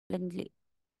lengthy.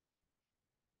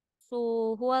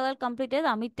 So who are all completed?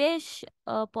 Amitesh,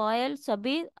 Poyal,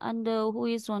 Sabir, and who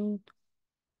is one?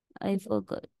 I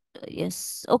forgot.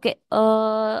 Yes. Okay.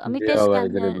 Yeah, Amitesh I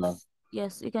can. agree, ma'am.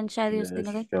 Yes, you can share your Yeah, screen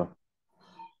again. sure.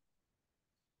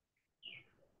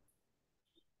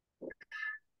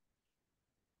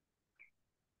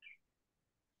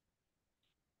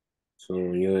 So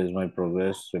here is my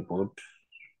progress report,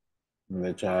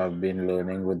 which I have been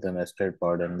learning with the nested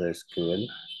part and the SQL.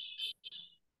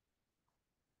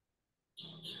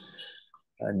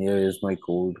 And here is my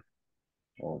code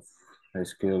of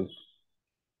SQL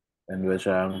in which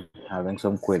I am having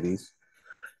some queries.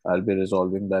 I'll be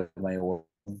resolving by my own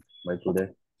by today.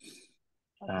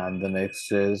 Okay. And the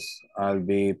next is I'll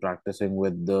be practicing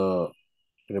with the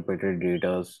repeated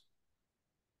data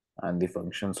and the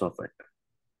functions of it.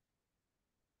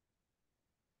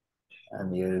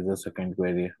 And here is the second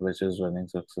query, which is running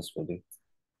successfully.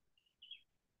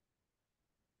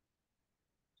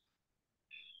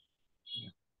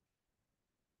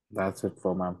 That's it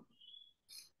for ma'am.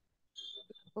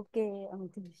 Okay,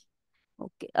 Amitesh.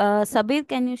 Okay. Sabir,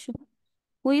 can you show?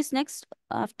 Who is next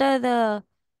after the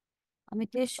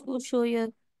Amitesh? Who show your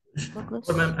Or ma'am, progress?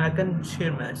 I can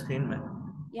share my screen,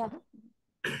 ma'am. Yeah.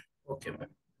 Okay, ma'am.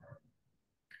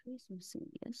 Who is missing?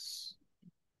 Yes.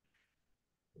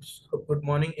 So, good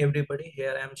morning, everybody.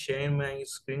 Here I am sharing my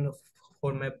screen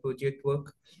for my project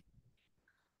work.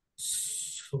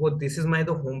 So this is my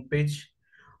the homepage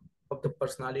of the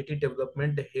personality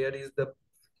development. Here is the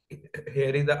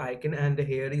icon and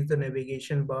here is the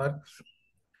navigation bar.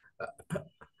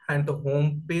 And the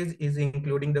home page is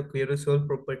including the carousel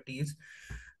properties.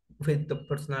 With the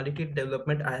personality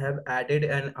development, I have added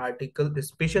an article, a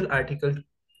special article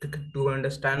to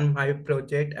understand my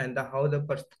project and how the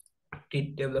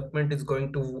personality development is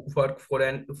going to work for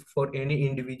any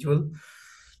individual.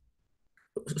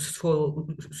 So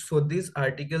this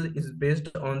article is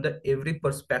based on the every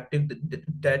perspective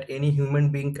that any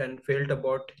human being can feel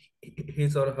about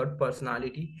his or her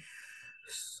personality.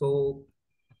 So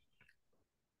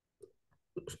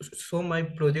so my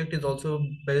project is also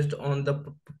based on the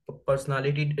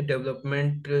personality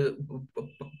development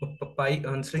by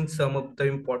answering some of the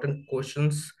important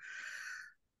questions.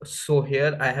 So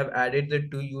here I have added the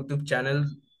two YouTube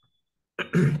channels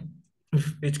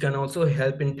which can also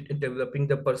help in developing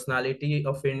the personality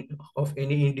of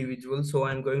any individual. So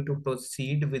I'm going to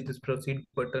proceed with this proceed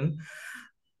button.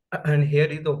 And here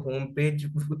is the home page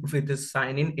with the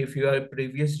sign in. If you are a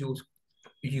previous user,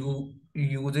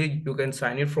 you can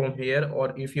sign it from here,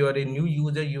 or if you are a new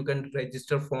user, you can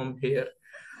register from here.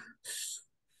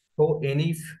 So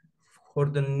for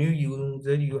the new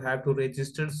user, you have to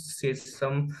register, say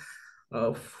some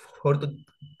uh, for the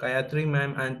Gayatri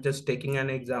ma'am. I'm just taking an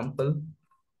example.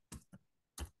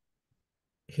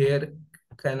 Here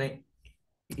can I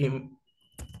im,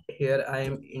 here I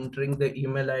am entering the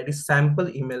email ID, sample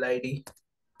email ID,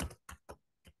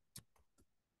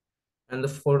 and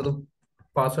for the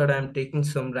password I'm taking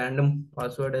some random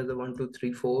password as a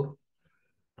 1234.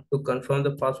 To confirm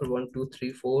the password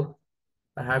 1234,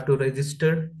 I have to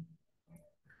register.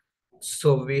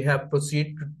 So we have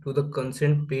proceed to the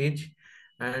consent page,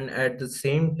 and at the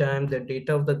same time the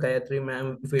data of the Gayatri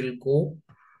ma'am will go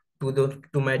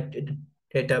to my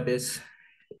database.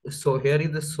 So here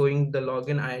is the showing the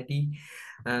login ID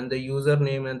and the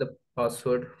username and the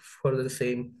password for the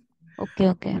same. Okay.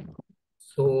 Okay.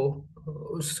 So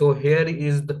here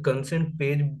is the consent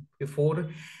page before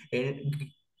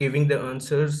giving the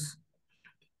answers.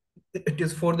 It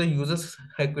is for the users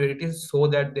security so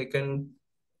that they can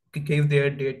give their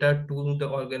data to the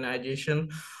organization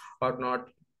or not.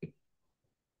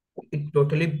 It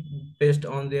totally based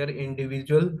on their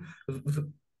individual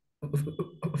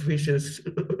wishes.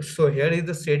 So here is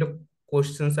the set of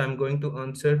questions I'm going to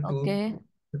answer Okay.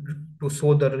 to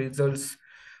show the results.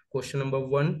 Question number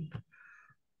 1,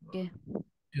 Okay.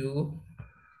 2,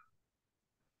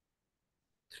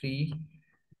 3.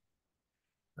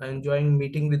 Enjoying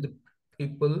meeting with the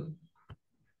people.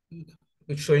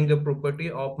 It's showing the property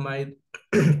of my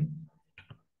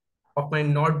of my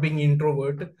not being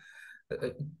introvert.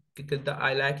 Because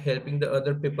I like helping the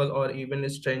other people or even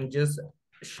strangers.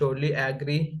 Surely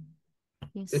agree.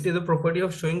 It Yes. is a property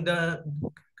of showing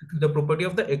the property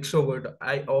of the extrovert.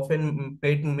 I often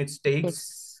make mistakes.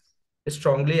 Yes.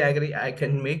 Strongly agree. I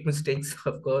can make mistakes,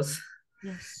 of course.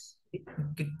 Yes.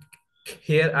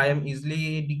 Here I am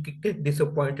easily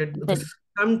disappointed. Then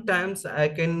Sometimes I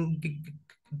can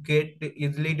get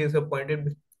easily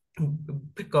disappointed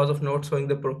because of not showing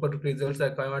the proper results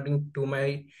according to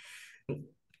my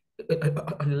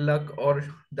luck or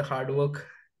the hard work.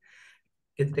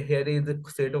 Here is the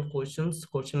set of questions.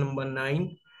 Question number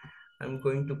 9. I'm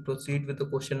going to proceed with the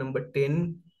question number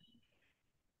 10,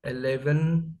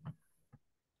 11,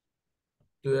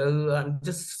 12. I'm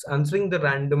just answering the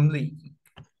randomly.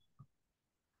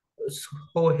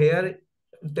 So here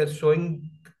they're showing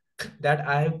that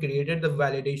I have created the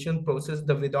validation process.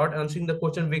 The without answering the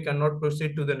question, we cannot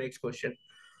proceed to the next question.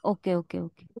 Okay, okay,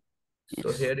 okay. So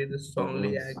Yes. here is the strongly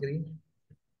Progress. agree.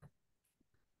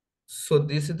 So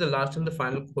this is the last and the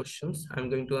final questions I'm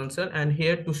going to answer. And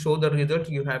here to show the result,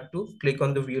 you have to click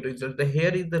on the view result. Here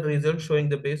is the result showing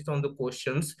the based on the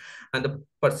questions and the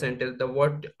percentage, the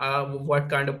what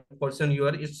kind of person you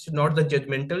are. It's not the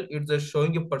judgmental, it's just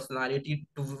showing your personality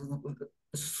to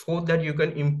so that you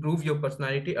can improve your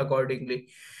personality accordingly.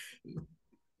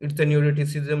 It's the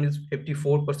neuroticism is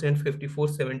 54%, 54,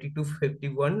 72,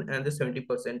 51, and the 70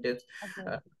 percentage.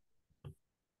 Okay.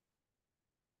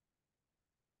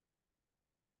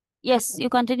 Yes, you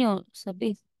continue,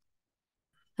 Sabir.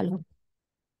 Hello.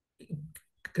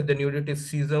 The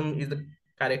neuroticism is the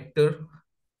character.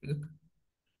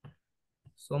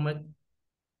 So much.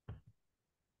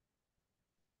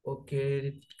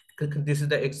 Okay. This is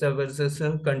the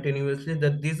exaversion continuously,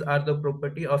 that these are the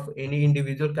property of any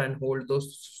individual can hold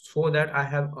those, so that I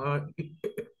have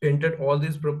entered all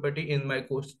these property in my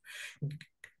course.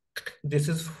 This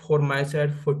is for my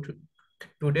side for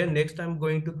today. Next, I'm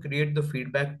going to create the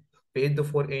feedback page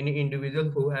for any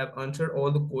individual who have answered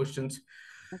all the questions.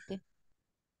 Okay.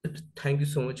 Thank you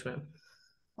so much, ma'am.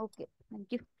 Okay.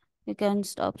 Thank you. You can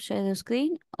stop share the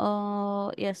screen.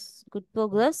 Yes, good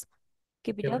progress.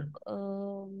 Keep it Okay, up.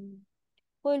 ma'am.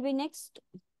 Who will be next?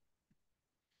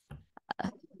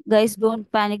 Guys,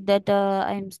 don't panic that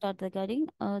I am start recording.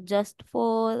 Just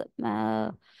for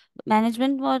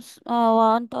management was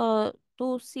want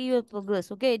to see your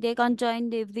progress. Okay, they can't join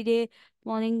the everyday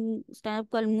morning stand-up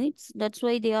call meets. That's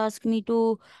why they ask me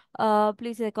to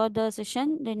please record the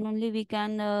session. Then only we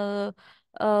can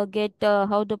get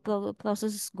how the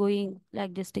process is going,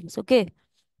 like these things. Okay,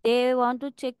 they want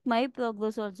to check my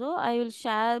progress also. I will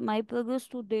share my progress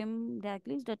to them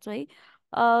directly. That's why.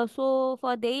 So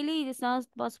for daily, it is not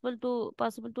possible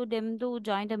to them to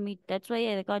join the meet. That's why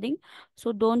I recording.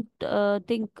 So don't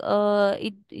think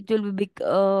it will be big.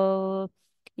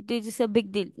 It is a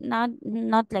big deal.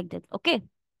 Not like that. Okay,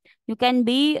 you can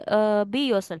be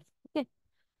yourself. Okay,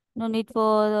 no need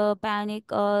for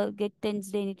panic or get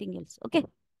tensed anything else. Okay.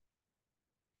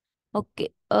 Okay.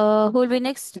 Who will be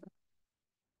next?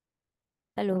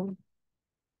 Hello.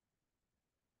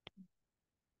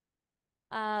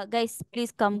 Guys,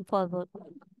 please come forward.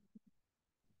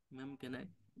 Ma'am, can I?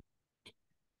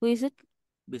 Who is it?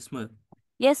 Bismar.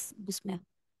 Yes, Bismaya.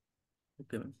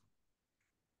 Okay, ma'am.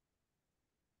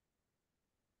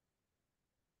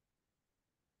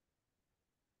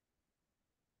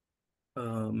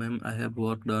 Ma'am, I have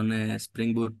worked on a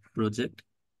Spring Boot project.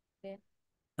 Okay.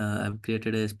 I've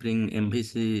created a Spring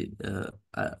MVC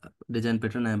design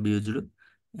pattern I have used,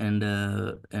 and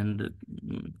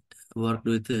worked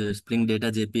with Spring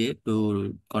Data JPA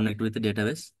to connect with the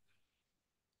database.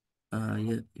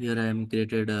 Here I am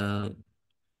created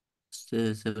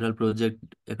several projects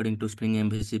according to Spring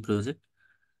MVC project.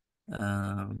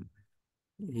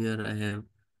 Here I have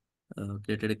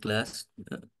created a class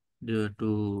due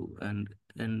to and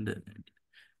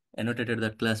annotated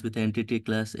that class with the entity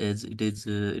class as it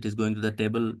is going to the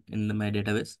table in my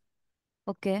database,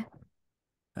 Okay.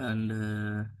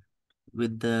 and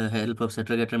with the help of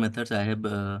segregator methods I have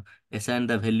assigned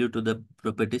the value to the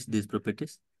properties, these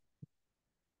properties,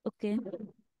 Okay.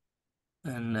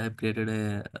 and I have created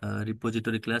a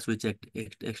repository class which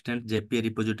extends JPA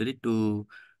repository to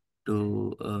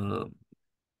uh,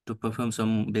 to perform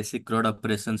some basic CRUD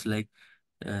operations like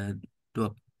uh,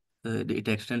 to it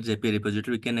extends JPA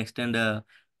repository. We can extend a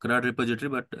CRUD repository,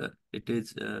 but it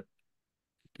is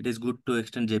good to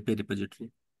extend JPA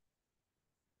repository.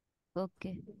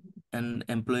 Okay. And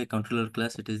employee controller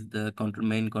class, it is the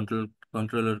main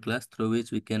controller class through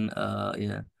which we can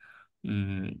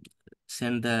mm,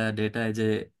 send the data as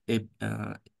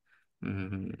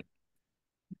mm,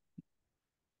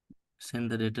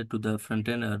 send the data to the front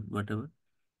end or whatever.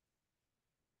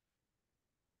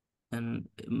 And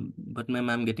but ma'am,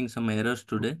 I'm getting some errors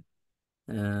today.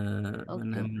 When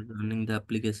Okay. I'm running the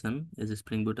application as a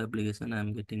Spring Boot application,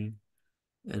 I'm getting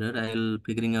error. I'll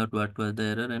figuring out what was the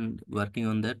error and working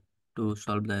on that to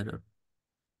solve the error.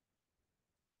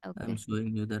 I'm Okay.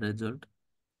 showing you the result.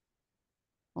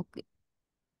 Okay.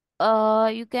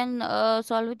 You can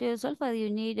solve it yourself, or you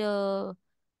need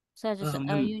suggestion.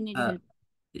 Ma'am, You need help.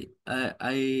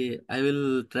 I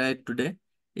will try it today.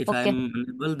 If Okay. I'm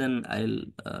unable, then I'll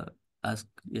ask.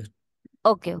 Yes.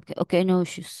 Okay, okay, okay. No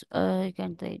issues. You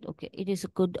can try it. Okay, it is a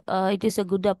good. It is a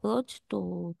good approach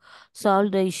to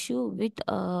solve the issue with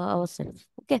ourselves.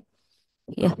 Okay.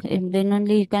 Yeah, and then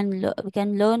only we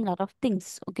can learn a lot of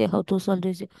things. Okay, how to solve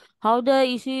this, how the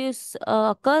issues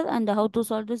occur, and how to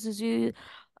solve this issue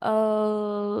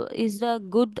is the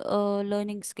good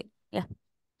learning skill. Yeah.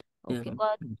 Yeah. Okay.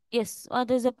 What? Yes.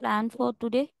 What is the plan for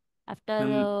today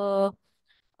after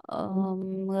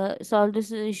Ma'am, solve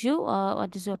this issue?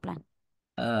 What is your plan?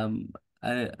 um,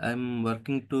 I'm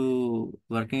working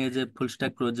as a full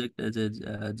stack project as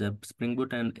a Spring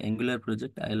Boot and Angular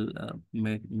project. I'll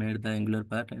made the Angular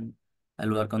part and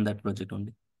I'll work on that project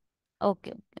only.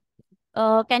 Okay.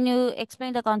 Can you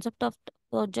explain the concept of the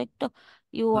project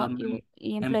you Employee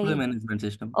employee? management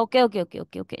system. Okay, okay, okay,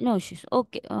 okay, okay. No issues.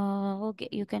 Okay. Okay.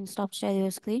 You can stop share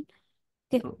your screen.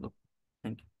 Okay. Oh, oh,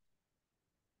 thank you.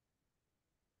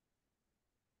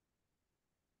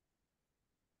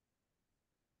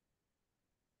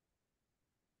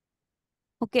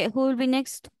 Okay. Who will be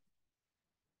next?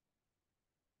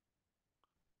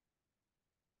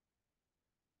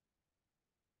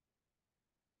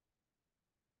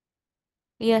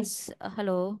 Yes.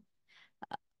 Hello.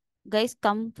 Uh, Guys,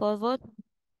 come forward.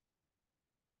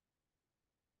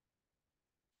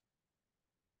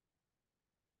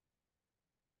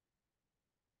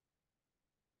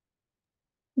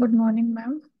 Good morning,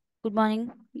 ma'am. Good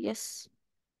morning. Yes.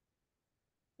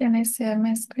 Can I share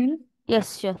my screen?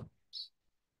 Yes, sure.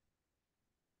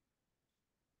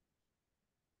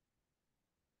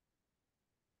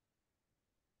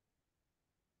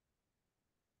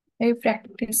 I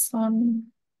practice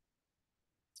on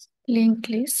linked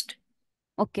list.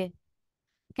 Okay.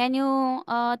 Can you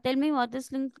tell me what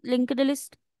is linked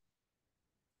list?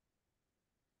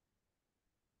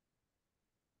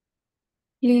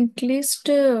 Linked list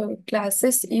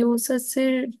classes uses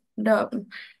a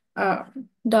uh,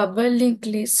 double linked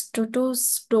list to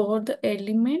store the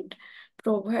element,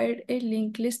 provide a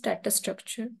linked list data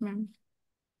structure, ma'am.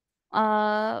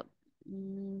 Uh,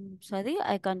 Sorry,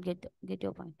 I can't get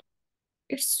your point.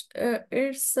 It's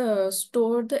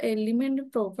store the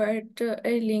element, provide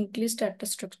a linked list data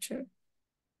structure.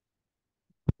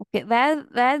 Okay,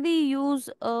 where we use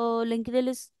linked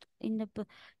list in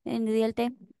in real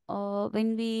time,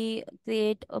 when we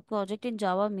create a project in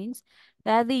Java means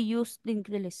where we use linked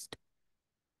list.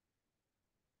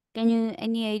 Can you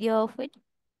any idea of it?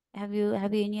 Have you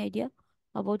any idea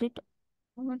about it?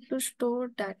 I want to store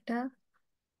data.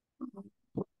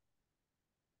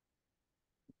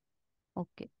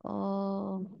 Okay.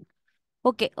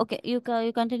 Okay. Okay. You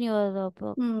continue your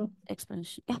Hmm.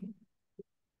 explanation. Yeah.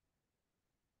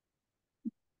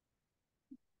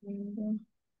 And,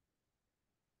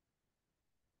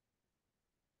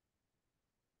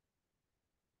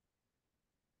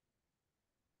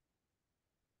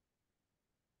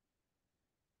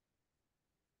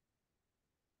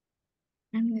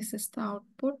 and this is the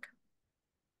output.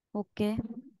 Okay.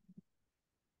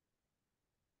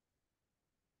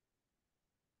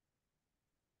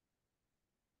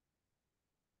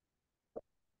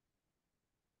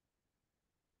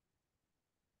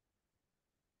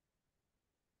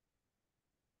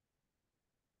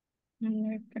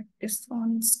 And I practice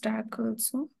on stack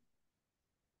also.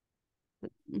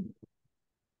 Mm,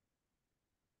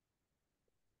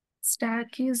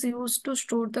 Stack is used to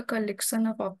store the collection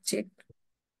of objects.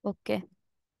 okay.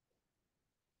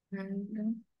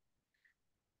 And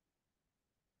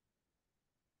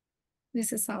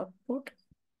this is output.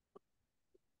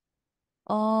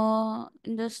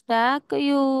 In the stack,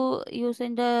 you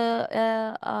send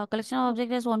the collection of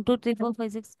objects as 1, 2, 3, 4,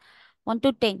 5, 6, 1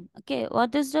 to 10. Okay,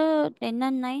 what is the 10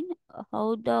 and 9?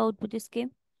 How the output is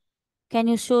came? Can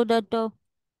you show that?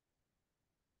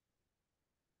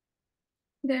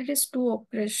 There is two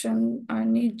operation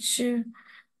on each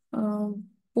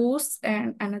push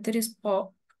and another is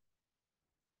pop.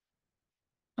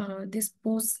 This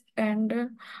push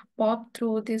and pop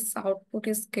through this output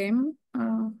is game.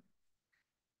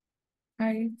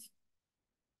 I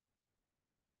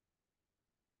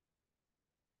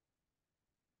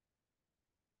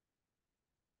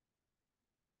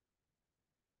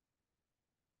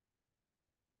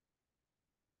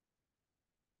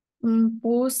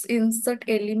push insert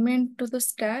element to the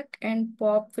stack and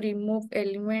pop remove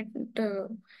element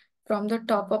from the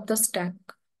top of the stack.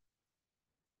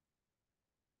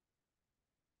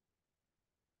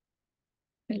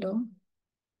 Hello.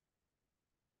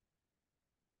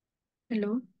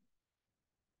 Hello.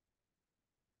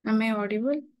 Am I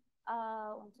audible?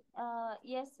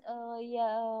 Yes.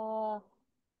 Yeah.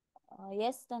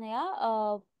 Yes,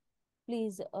 Tanaya.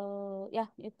 Please. Yeah.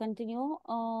 You continue.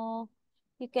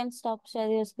 You can stop share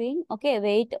your screen. Okay,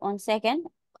 wait 1 second.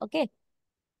 Okay.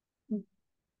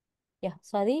 Yeah,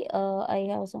 sorry. I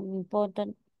have some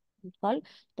important call.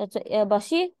 That's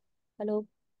Bashir. Hello.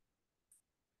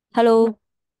 Hello.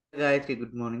 Gayatri,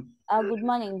 good morning. Good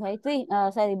morning, Gayatri.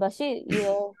 Sorry, Bashir.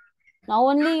 You now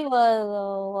only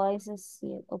your voice is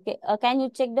here. Okay. Can you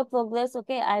check the progress?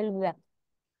 Okay, I will be back.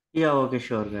 Yeah, okay,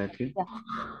 sure, Gayatri. Yeah.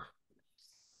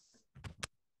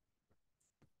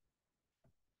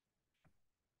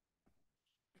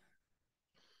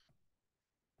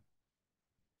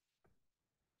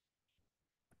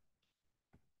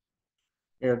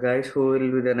 Yeah, guys, who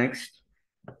will be the next?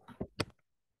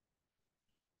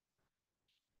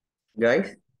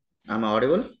 Guys, I'm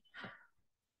audible?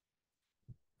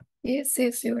 Yes,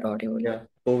 yes, you're audible. Yeah.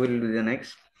 Who will be the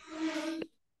next?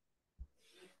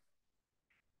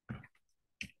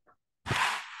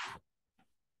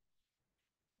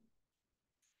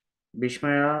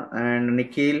 Bishmaya and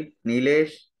Nikhil,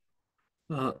 Nilesh,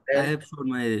 I then have shown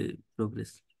my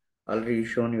progress. already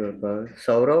shown your card.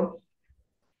 Saurav,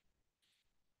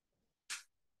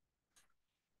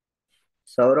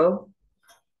 Saurav,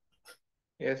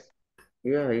 Yes.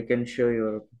 yeah, you can show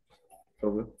your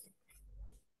progress.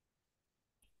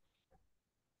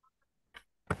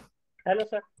 Hello,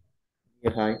 sir.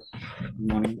 Yeah, hi. Good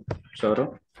morning,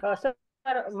 Saurav. Sir,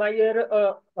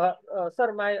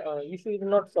 sir, my issue is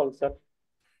not solved, sir.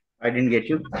 I didn't get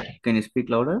you. Can you speak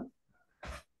louder?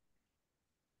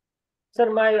 Sir,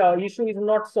 my issue is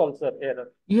not solved, sir.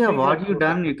 Error. Yeah, Please what help you me, sir.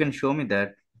 done, you can show me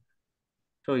that.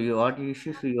 So you what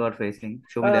issues you are facing?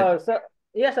 Show me that. Sir,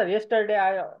 yes, sir. Yesterday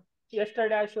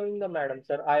I showing the madam,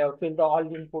 sir. I have filled the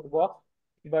all input box,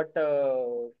 but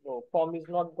no, form is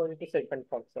not going to second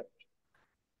form, sir.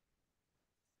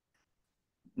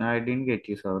 I didn't get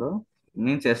you, Saurav.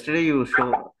 Means yesterday you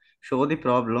show the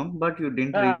problem, but you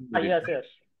didn't resolve it. Yes, yes.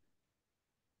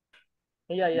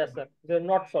 Yeah, yes, sir. They're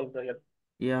not solved, sir.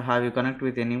 Yeah, have you connect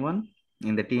with anyone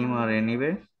in the team or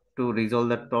anywhere to resolve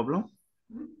that problem?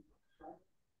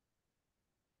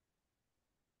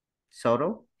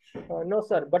 Saurav, No,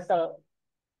 sir. But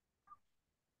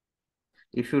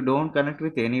if you don't connect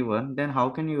with anyone, then how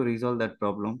can you resolve that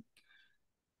problem?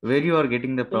 Where you are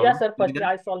getting the yes, problem? sir. Show me Firstly, that.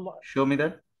 I solve. Show me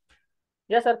that.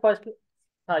 Yes, sir. First,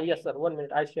 yes, sir. 1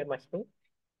 minute. I share my screen.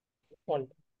 One.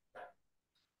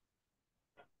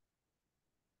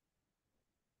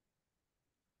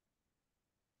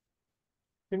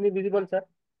 Screen is visible, sir.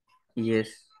 Yes.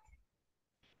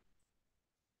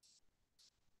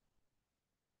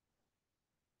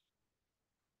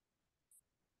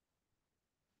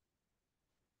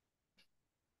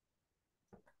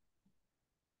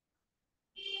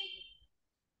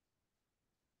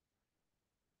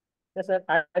 Yes, sir.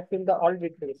 I fill the all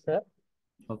details, sir.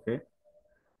 Okay.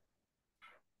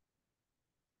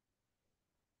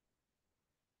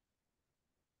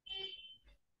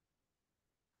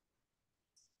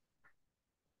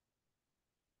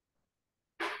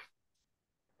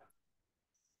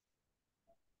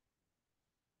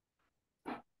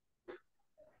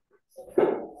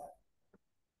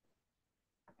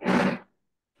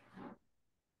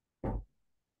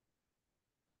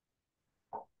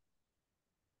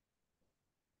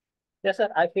 Yes, sir.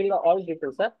 I fill the all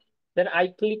details, sir. Then I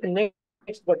click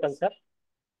next button, sir.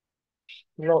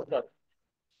 No, sir.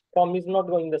 Form is not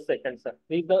going the second, sir.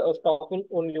 Is the stopping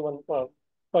only one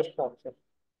first form, sir.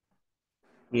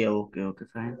 Yeah. Okay. Okay.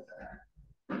 Fine.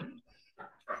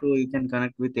 So you can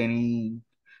connect with any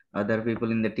other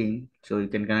people in the team. So you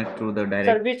can connect through the Sir,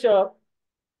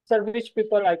 direct. which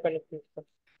people I connect with, sir?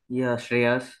 Yeah,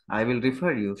 Shreyas. I will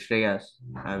refer you, Shreyas.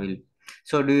 I will.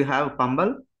 So do you have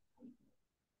Pambal?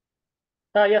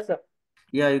 Yes, sir.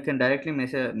 Yeah, you can directly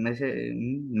message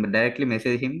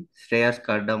him, Shreyas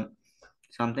Kardam,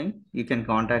 something. You can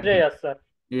contact him. Yes, sir.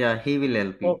 Yeah, he will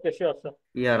help you. Okay, sure, sir.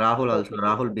 Yeah, Rahul also, Okay, sure,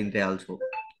 Rahul sir. Binte also.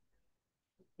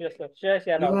 Yes, sir. Share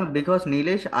Yeah, out, sir. because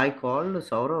Nilesh, I called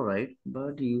Saurav, right?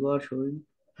 But you are showing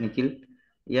Nikhil.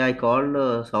 Yeah, I called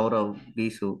Saurav,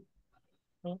 Bisu.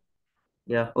 Hmm?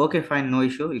 Yeah, okay, fine, no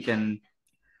issue. You can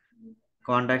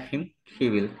contact him. He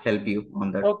will help you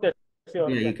on that. Okay, sure,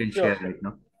 Yeah, sir. you can Sure, share sir. right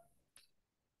now.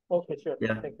 Okay, sure, sir.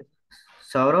 Yeah. Thank you.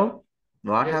 Saurav,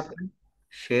 what Yes, sir. happened?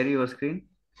 Share your screen.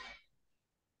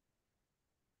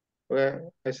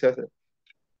 Well, yes, sir.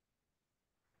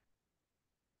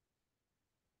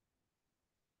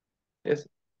 Yes.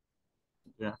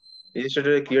 Yeah.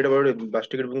 Yesterday I created about a bus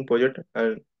ticket booking project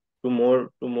and two more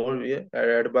yeah,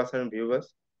 add bus and view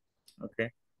bus.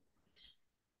 Okay.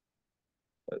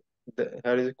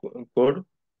 Here is a code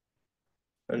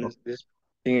and O- this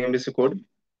thing MBC code.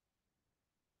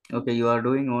 Okay, you are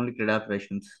doing only credit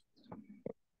operations.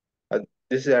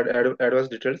 This is advanced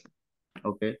details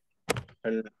Okay.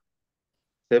 and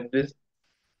save this.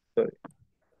 Sorry.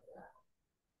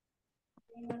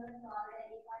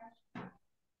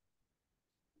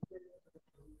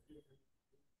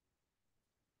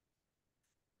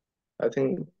 I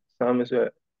think some is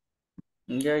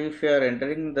Yeah, if you are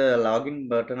entering the login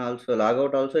button also,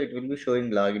 logout also, it will be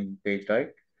showing login page, right?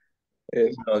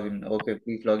 yes. Please login. Okay,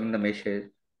 please login the message.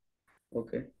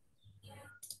 Okay.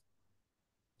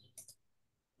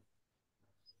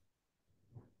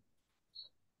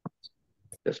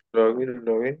 Just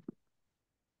login.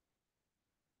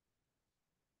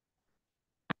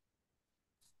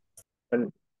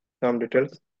 And some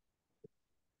details.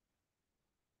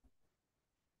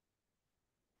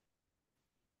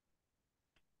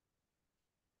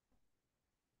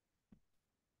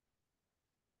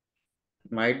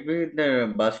 Might be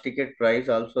the bus ticket price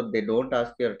also, they don't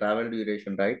ask your travel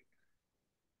duration, right?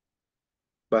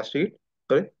 Bus ticket.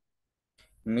 Sorry.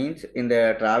 Means in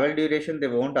the travel duration, they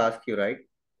won't ask you, right?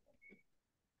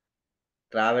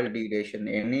 Travel duration,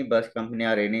 any bus company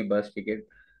or any bus ticket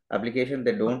application,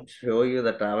 they don't show you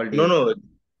the travel No, duration. no.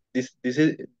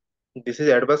 This is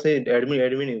advanced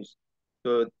admin use.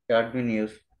 So Admin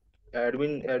news.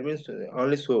 admins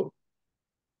only show.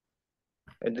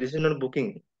 And this is not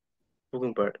booking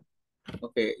part.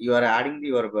 Okay, you are adding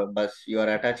your bus, you are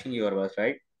attaching your bus,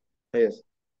 right? Yes.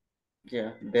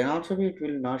 Yeah, then also it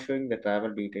will not showing the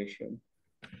travel duration.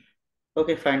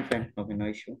 Okay, fine, fine. Okay, no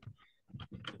issue.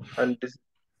 And this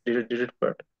delete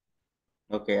part.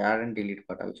 Okay, add and delete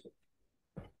part also.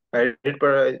 Edit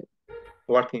part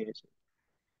working is.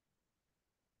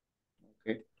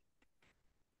 Okay.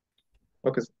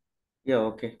 Okay. Yeah,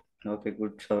 okay. Okay,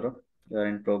 good, Saurabh. You are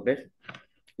in progress.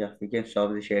 Yeah, we can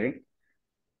stop the sharing.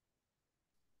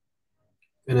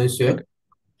 Can I share? Okay.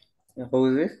 Yeah, who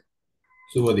is this?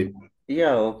 Subhadeep.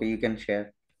 Yeah, okay, you can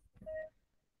share.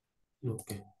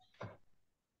 Okay.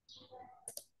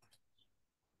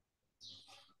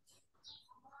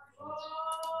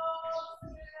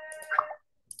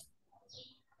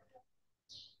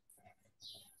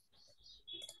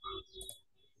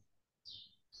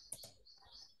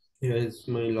 Here is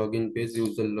my login page,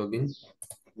 user login.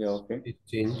 Yeah, okay. It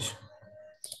change.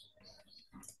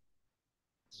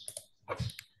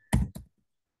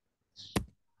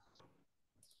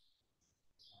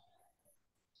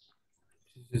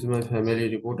 This is my family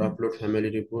report, upload family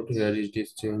report. Here is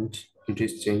this change, it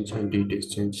is change and it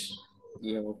is change.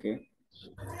 Yeah, okay.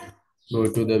 Go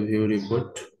to the view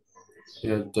report.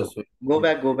 Here just Go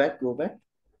back, go back, go back.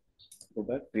 Go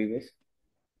back, previous.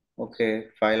 Okay,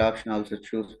 file option also,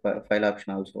 choose file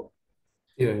option also.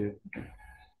 yeah.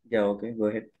 Yeah, okay, go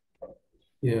ahead.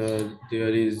 Here there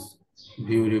is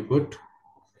view report.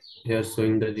 Here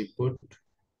showing the report.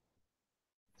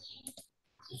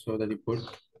 Show the report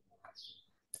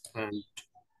and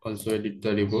also edit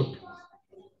the report.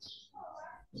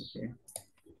 Okay.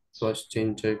 First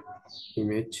change check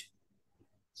image.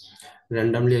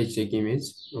 Randomly I check image.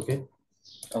 Okay.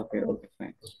 Okay, okay,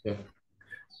 fine. Yeah.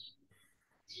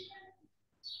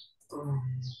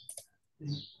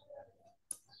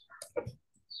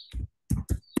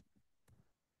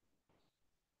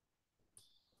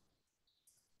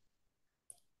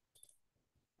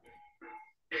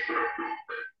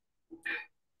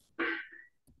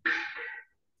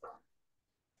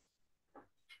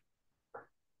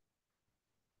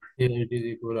 Here it is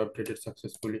report updated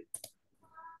successfully.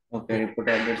 Okay, report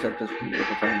update successfully.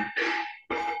 Okay, fine.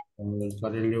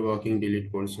 Currently working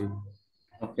delete portion.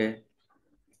 Okay.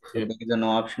 So Yeah. there is no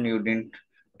option you didn't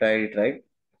try it, right?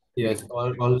 Yes,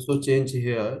 or also change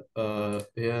here.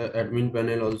 Here admin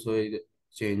panel also is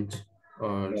change,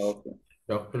 or Yeah, okay.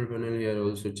 doctor panel here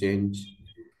also change.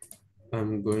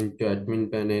 I'm going to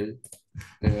admin panel.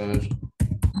 Here,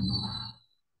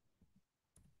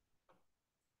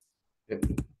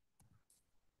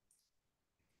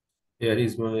 here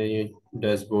is my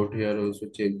dashboard. Here also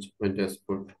change my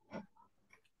dashboard.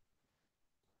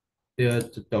 Here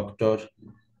the doctor.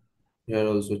 Here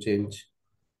also change.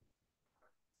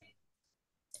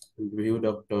 View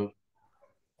doctor.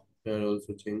 Here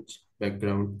also change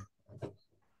background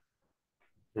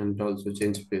and also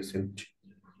change patient.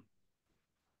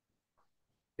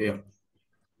 Yeah.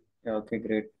 Yeah, okay,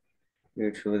 great.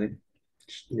 Great, Shubhadeep.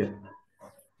 Yeah.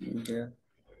 Yeah,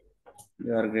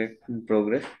 you are great in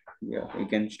progress. Yeah, you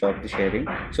can stop the sharing.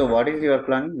 So what is your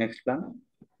plan, next plan?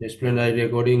 Display eye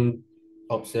recording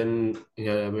option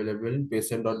here available.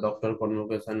 Patient or doctor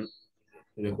convocation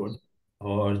record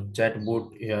or chat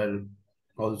bot here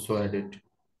also added.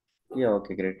 Yeah,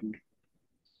 okay, great.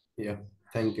 Yeah.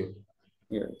 Thank you.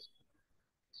 Yeah,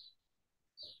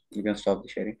 you can stop the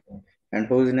sharing. And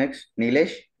who's next?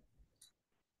 Nilesh?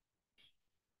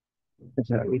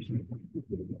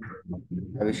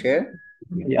 Have you shared?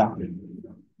 Yeah.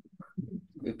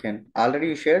 You can. Already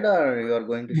you shared or you are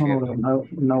going to No, share? no,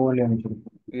 now only I'm sure.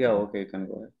 Yeah, okay, you can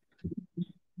go ahead.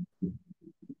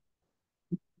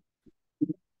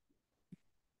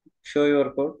 Show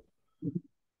your code.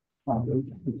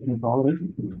 It's in progress.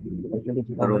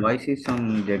 Your voice is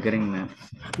some jaggering, man.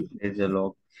 There's a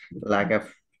lack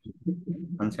of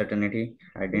uncertainty.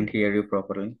 I didn't hear you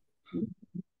properly.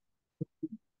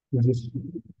 Is this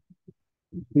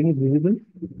screen is visible?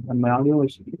 And my audio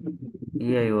is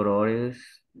Yeah, your audio is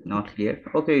not clear.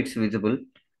 Okay, it's visible.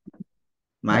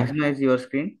 Maximize your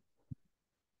screen.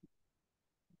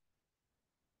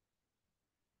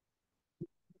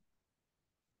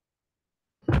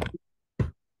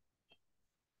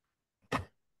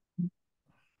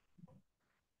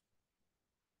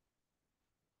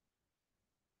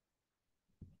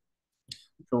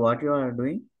 So what you are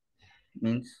doing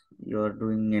means you are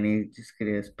doing any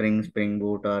Spring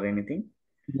Boot or anything.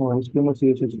 no HTML,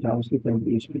 CSS, JavaScript, and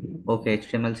PHP. Okay,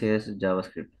 HTML, CSS,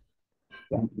 JavaScript.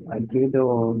 Yeah, I create the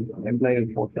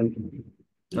employee portal.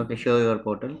 Okay, show your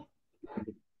portal.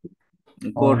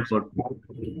 Uh, Code.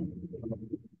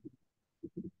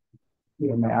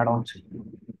 yeah, my add-ons.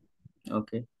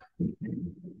 Okay.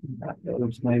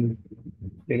 It's my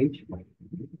page.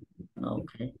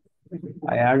 Okay.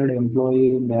 I added employee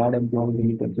in the add employee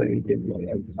deleted so it employee.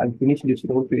 I finished these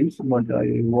four fields, but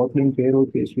I worked in payroll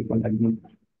phase with an admin.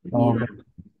 Yeah.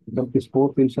 But these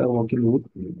four fields are working good.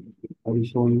 I will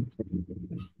show you.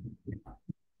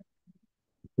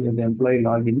 Here the employee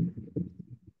login.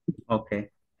 Okay.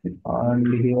 And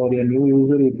here a new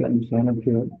user you can sign up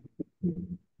here.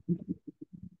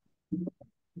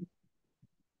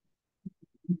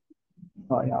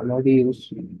 I already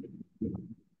use.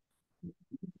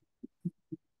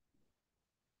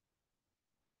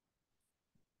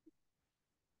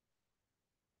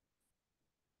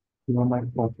 My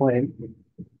profile.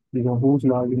 You know who's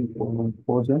login for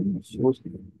person shows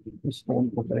his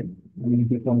own profile. I mean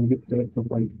he can give their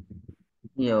profile.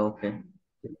 Yeah, okay.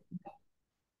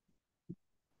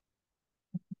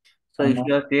 So And if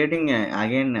you are creating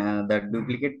again that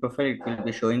duplicate profile, it will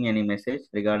be showing any message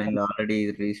regarding the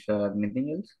already registered or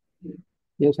anything else.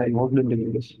 yes, I worked in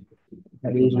database. I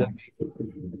used Yeah.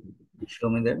 that. Show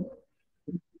me that.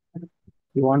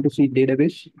 You want to see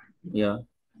database? Yeah.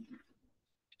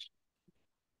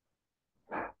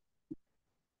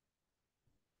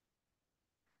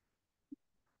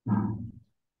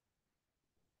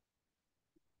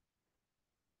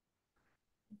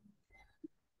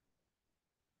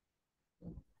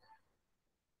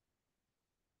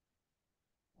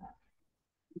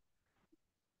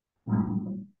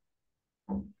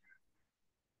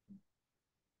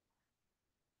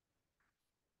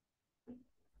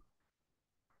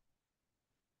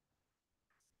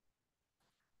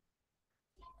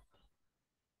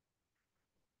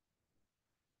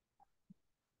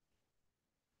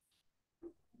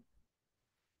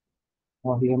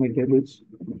 Or here my tables.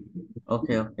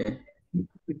 Okay, okay.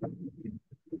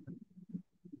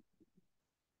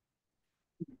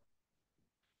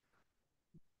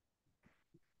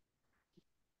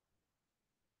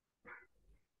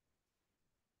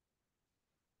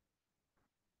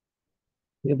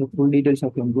 Here the full details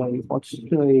of employee. First,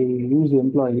 I use the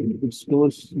employee. It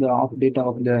stores the off data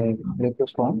of the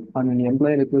request form, and in the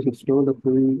employee request, it stores the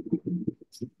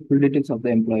full details of the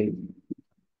employee.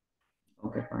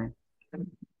 Okay, fine.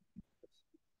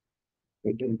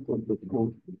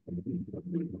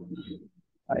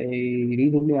 I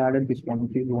recently added this one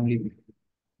field only.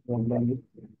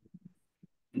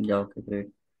 Yeah, okay, great.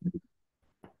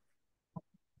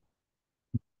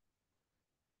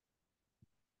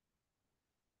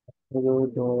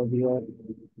 So here,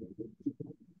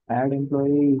 add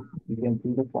employee, you can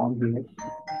fill the form here.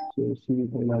 So see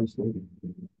it will also.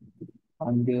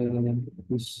 And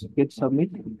this gets submit,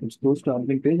 it goes to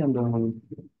admin page and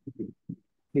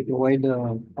they provide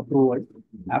the approval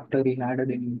after he added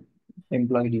in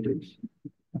employee details.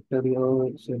 After here,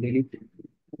 it's a delete.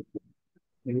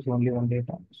 There is only one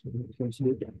data. So it's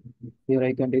delete. Here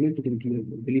I can delete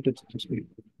it, delete it successfully.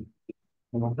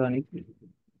 I want to run it.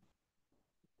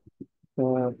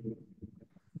 So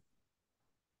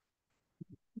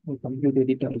I complete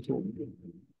edit also.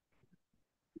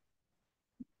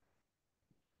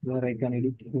 Where I can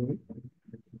edit here.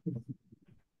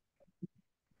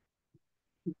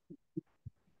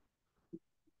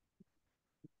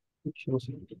 It shows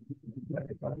it.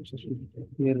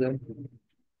 Here the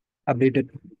updated.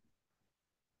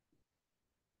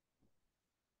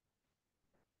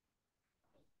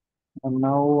 And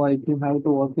now I do have to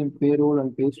work in payroll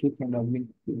and payslip and admin.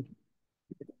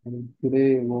 And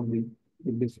today won't be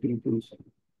with this skill tools.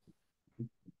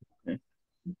 Okay.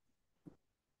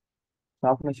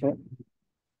 Staff measure.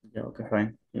 Yeah, okay,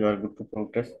 fine. You are good to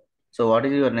progress. So what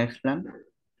is your next plan?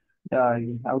 Yeah, I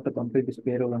have to complete this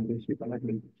payroll and payslip and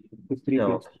admin. These three Yeah,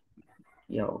 pages. okay.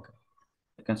 Yeah, okay.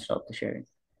 You can stop the sharing.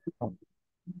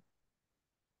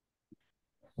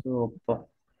 So,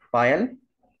 Payal,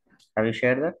 have you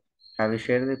shared that? Have you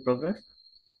shared the progress?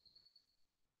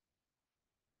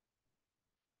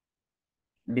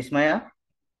 Bismaya?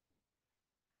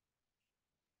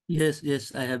 Yes,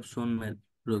 yes, I have shown my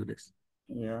progress.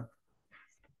 Yeah.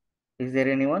 Is there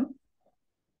anyone?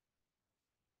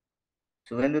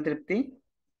 Suvendu Tripti?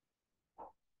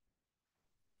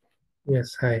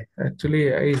 Yes, hi.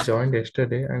 Actually, I joined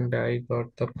yesterday and I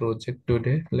got the project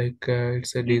today.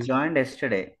 It's a You design. joined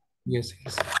yesterday. Yes,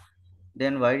 yes.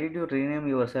 Then why did you rename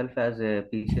yourself as a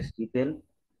PCS GPL?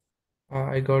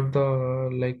 I got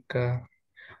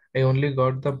I only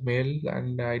got the mail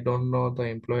and I don't know the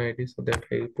employee ID, so that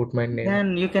I put my name.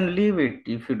 Then you can leave it.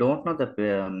 If you don't know the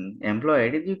employee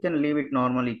ID, you can leave it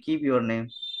normally. Keep your name.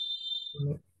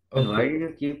 And why Okay, did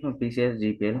you keep PCS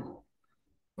GPL?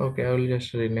 okay, I will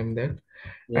just rename that. And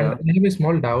Yeah. I have a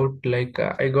small doubt.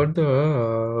 I got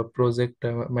the project,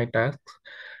 my tasks.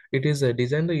 It is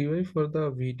design the UI for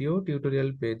the video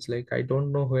tutorial page. Like I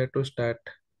don't know where to start.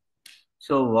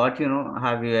 So what you know?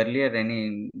 Have you earlier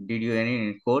did you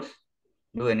any course?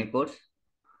 Do any course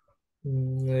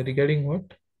Regarding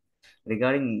what?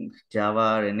 regarding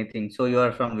Java or anything? So you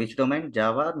are from which domain?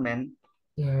 Java, man,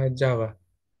 Java.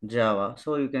 Java.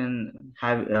 So you can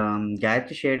have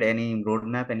Gayatri shared any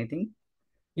roadmap, anything.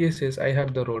 Yes, yes, I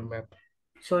have the roadmap.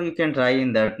 So you can try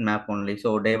in that map only.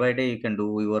 So day by day you can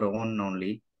do your own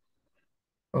only.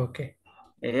 Okay.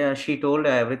 Yeah, she told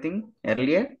everything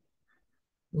earlier.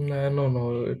 No,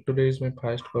 no. Today is my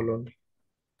first call only.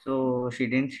 So she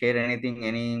didn't share anything,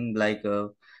 any like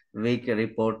week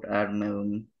report or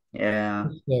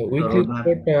Weekly roadmap.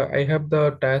 report, I have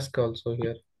the task also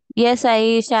here. Yes,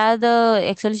 I share the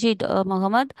Excel sheet,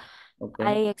 Mohammed. I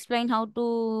Okay. explained how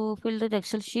to fill the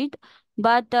Excel sheet,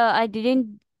 but I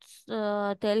didn't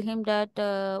tell him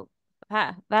that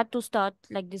where to start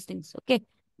like these things. Okay.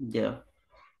 Yeah.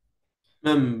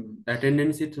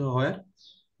 Attendance is where?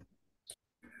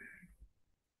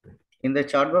 In the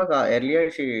chat box earlier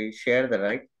she shared the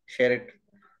right. Share it.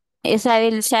 Yes, I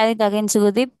will share it again,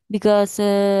 Sugadeep, because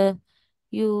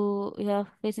you are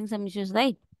facing some issues,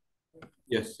 right?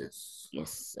 Yes, yes.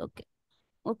 Yes. Okay.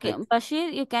 Okay, I,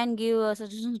 Bashir, you can give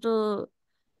suggestions to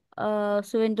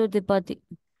Suvendu Dipati.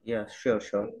 Yeah, sure,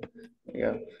 sure.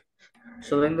 Yeah.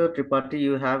 So in the Triparty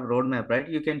you have roadmap, right?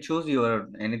 You can choose your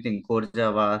anything, core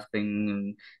Java,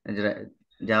 Spring,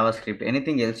 JavaScript,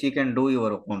 anything else you can do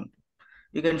your own.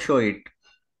 You can show it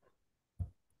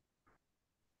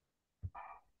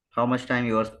how much time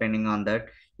you are spending on that.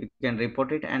 You can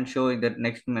report it and show it that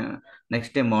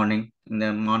next day morning in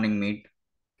the morning meet.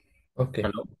 Okay.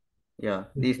 Hello. Yeah,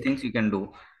 these Okay. things you can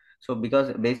do. So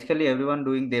because basically everyone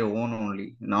doing their own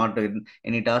only, not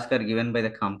any task are given by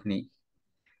the company.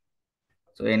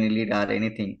 So any lead or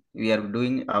anything, we are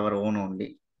doing our own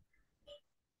only.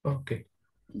 Okay.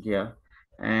 Yeah,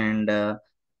 and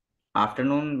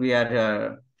afternoon we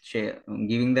are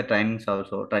giving the trainings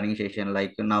also, training session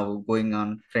like now going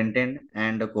on front end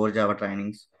and the core Java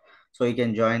trainings. So you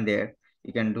can join there.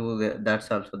 You can do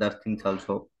that's also that things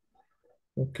also.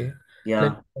 Okay.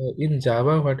 Yeah, In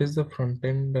Java, what is the front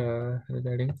end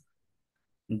regarding?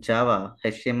 Java,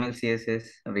 HTML, CSS,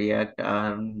 React,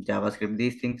 JavaScript.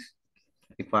 These things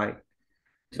required.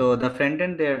 So the front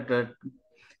end there,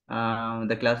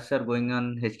 the classes are going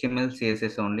on HTML,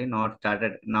 CSS only, not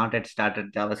at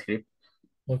started JavaScript.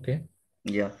 Okay.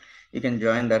 Yeah, you can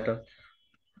join that. You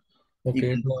Okay.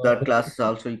 can do that classes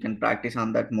also. You can practice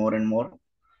on that more and more.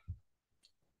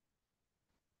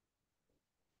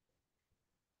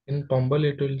 In Tumble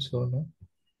it will show, no?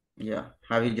 Yeah.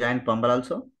 Have you joined Pumble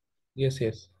also? Yes,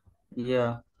 yes.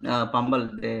 Yeah. Pumble.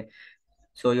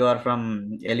 So you are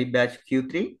from Elite Batch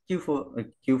Q3, Q4,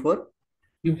 Q4.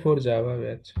 Q4 Java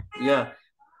batch. Yeah.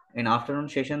 In afternoon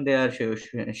session, they are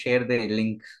share the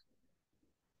links,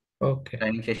 Okay.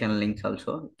 training session links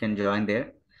also. You can join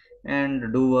there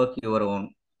and do work your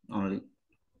own only.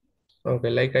 Okay.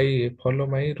 Like I follow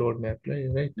my roadmap,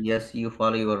 right? Yes, you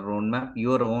follow your roadmap,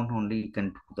 your own only. You can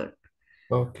do that.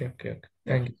 Okay, okay, okay.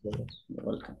 Yeah. Thank you so much. You're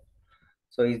welcome.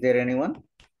 So is there anyone?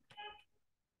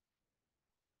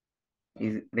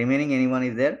 Is remaining anyone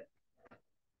is there?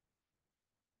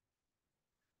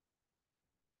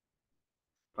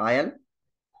 Payal?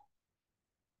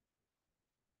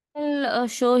 Will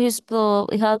show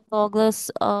her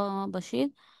progress,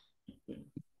 Bashir.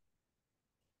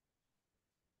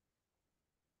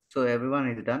 So everyone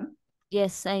is done.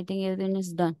 Yes, I think everything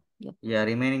is done. Yep. Yeah,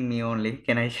 remaining me only.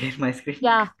 Can I share my screen?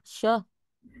 Yeah, sure,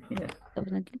 Yeah.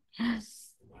 definitely.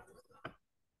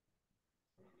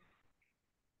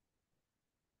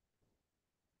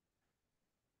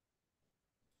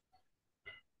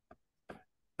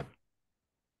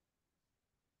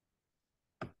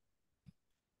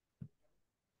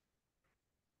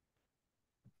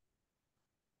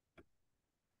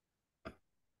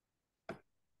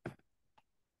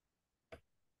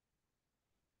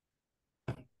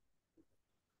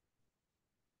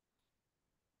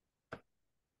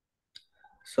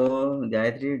 So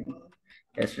Gayatri,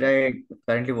 yesterday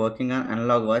currently working on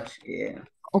analog watch, yeah,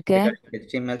 Okay, regarding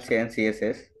HTML and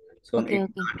CSS. So it okay,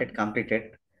 okay, not yet completed.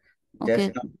 Just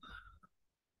okay, now.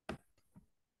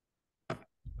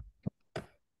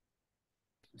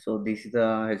 So this is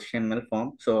the HTML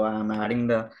form. So I'm adding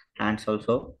the hands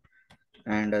also,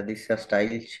 and this is a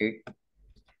style sheet.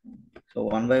 So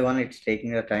one by one, it's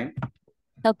taking the time.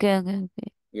 okay, okay, okay.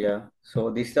 Yeah. So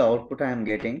this is the output I am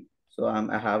getting. So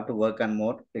I have to work on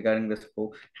more regarding the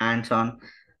hands-on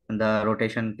and the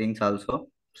rotation things also.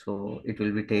 So it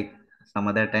will be take some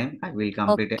other time. I will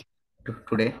complete it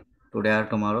Okay, today or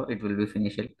tomorrow. It will be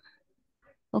finished.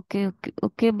 okay, okay,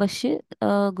 okay, Bashir.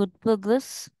 Good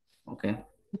progress. Okay.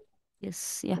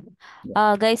 Yes, yeah.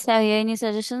 Yeah. Guys, have you any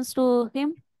suggestions to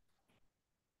him?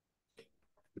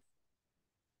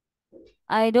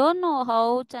 I don't know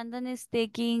how Chandan is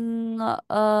taking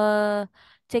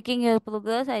checking your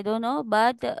progress. I don't know,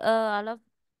 but all of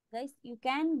guys, you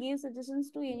can give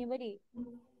suggestions to anybody.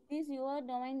 This is your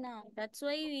domain now. That's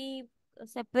why we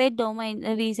separate domain.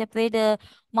 We separate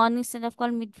morning stand-up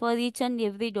call mid for each and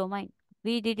every domain.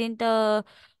 We didn't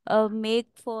make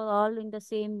for all in the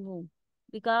same room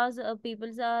because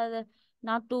people are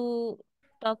not to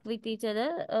talk with each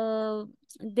other.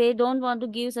 They don't want to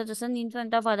give suggestion in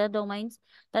front of other domains.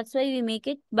 That's why we make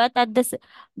it. But at this,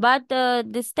 but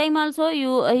this time also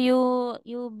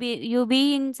you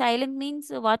be in silent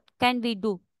means what can we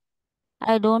do?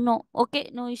 I don't know. Okay,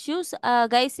 no issues.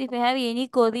 Guys, if you have any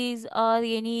queries or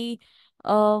any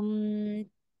um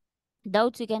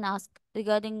doubts, you can ask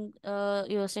regarding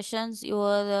your sessions,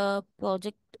 your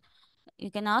project. You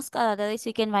can ask, or otherwise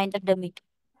you can wind up the meet.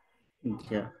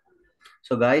 Yeah.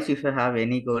 So guys, if you have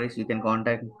any queries, you can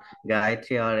contact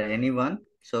Gayatri or anyone.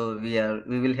 So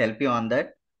we will help you on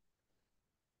that.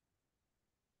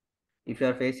 If you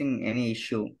are facing any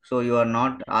issue, so you are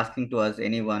not asking to us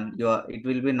anyone, it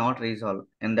will be not resolved.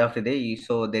 End of the day,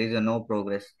 so there is a no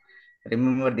progress.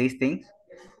 Remember these things.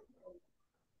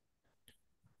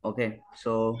 Okay.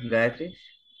 So Gayatri,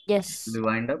 Yes. we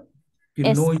wind up. Okay,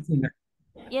 Yes. no issue, ma'am.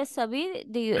 Yes,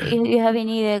 Sabir. Do you have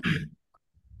any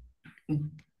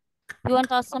you want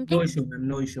to ask No something? issue, ma'am.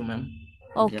 No issue, ma'am.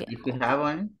 Yeah. Okay. If you have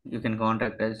one, you can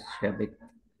contact us, Shabik.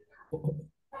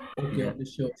 Okay, Yeah. okay,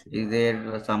 sure, sure. Is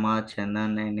there Samaj,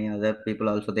 Chandan, any other people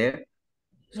also there?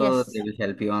 So Yes. they will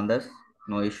help you on this.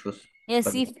 No issues. Yes,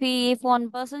 But if one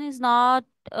person is not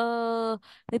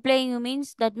replying, you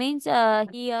means that means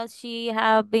he or she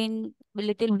have been a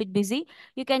little bit busy.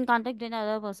 You can contact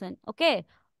another person. Okay.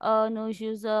 No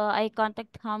issues. I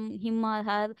contact him or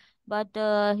her, but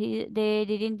they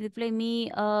didn't reply me.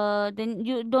 Then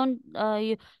you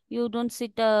don't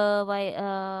sit by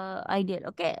ideal.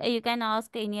 Okay. You can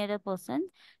ask any other person.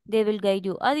 They will guide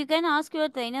you, or you can ask your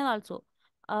trainer also.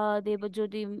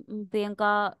 Debajyoti,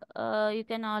 Priyanka, you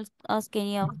can ask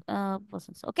any of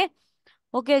persons. Okay.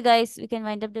 Okay, guys, we can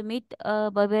wind up the meet. Bye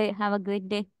bye. Have a great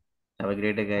day. have a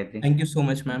great day, Gayatri. Thank you so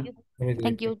much, Thank ma'am. you. Have a Thank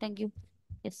great day. you. Thank you.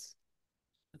 Yes.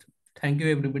 Thank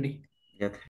you, everybody. Yeah.